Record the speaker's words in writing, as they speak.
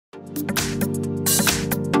Today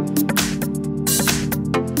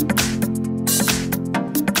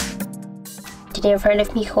in front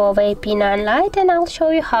of me HUAWEI P9 Lite, and I'll show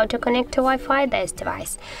you how to connect to Wi-Fi this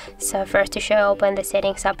device. So first you should open the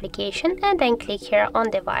settings application and then click here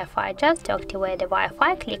on the Wi-Fi. Just to activate the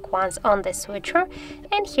Wi-Fi, click once on the switcher,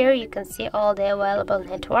 and here you can see all the available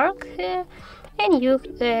network, and you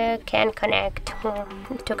can connect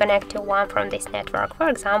to one from this network. For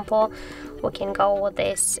example, we can go with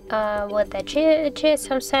this with the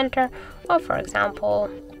GSM center, or for example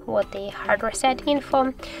with the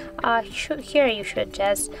HardReset.Info. Here you should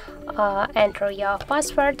just enter your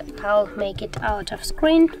password. I'll make it out of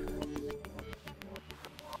screen.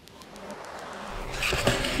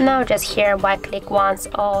 Now just here by click once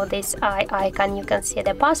on this icon, you can see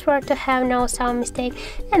the password to have no sound mistake,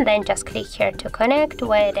 and then just click here to connect.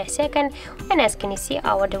 Wait a second, and as can you see,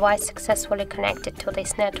 our device successfully connected to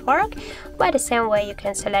this network. By the same way, you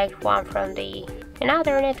can select one from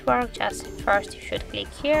another network. Just first you should click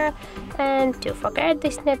here and to forget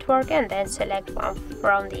this network, and then select one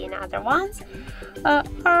from the another ones.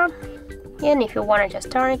 And if you want to just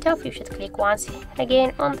turn it off, you should click once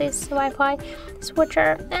again on this Wi-Fi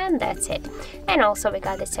switcher, and that's it. And also we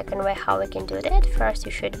got the second way how we can do that. First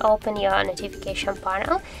you should open your notification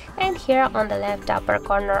panel, and here on the left upper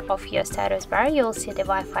corner of your status bar you'll see the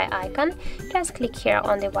Wi-Fi icon. Just click here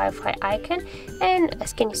on the Wi-Fi icon, and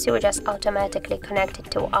as can you see, we just automatically connected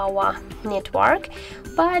to our network.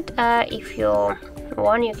 But if you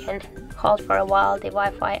want, you can hold for a while the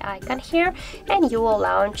Wi-Fi icon here, and you will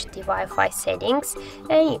launch the Wi-Fi settings,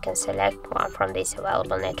 and you can select one from this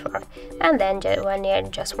available network. And then when you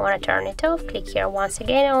just want to turn it off, click here once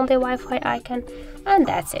again on the Wi-Fi icon, and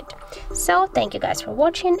that's it. So thank you guys for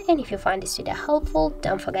watching, and if you find this video helpful,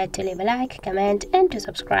 don't forget to leave a like, comment, and to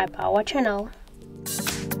subscribe our channel.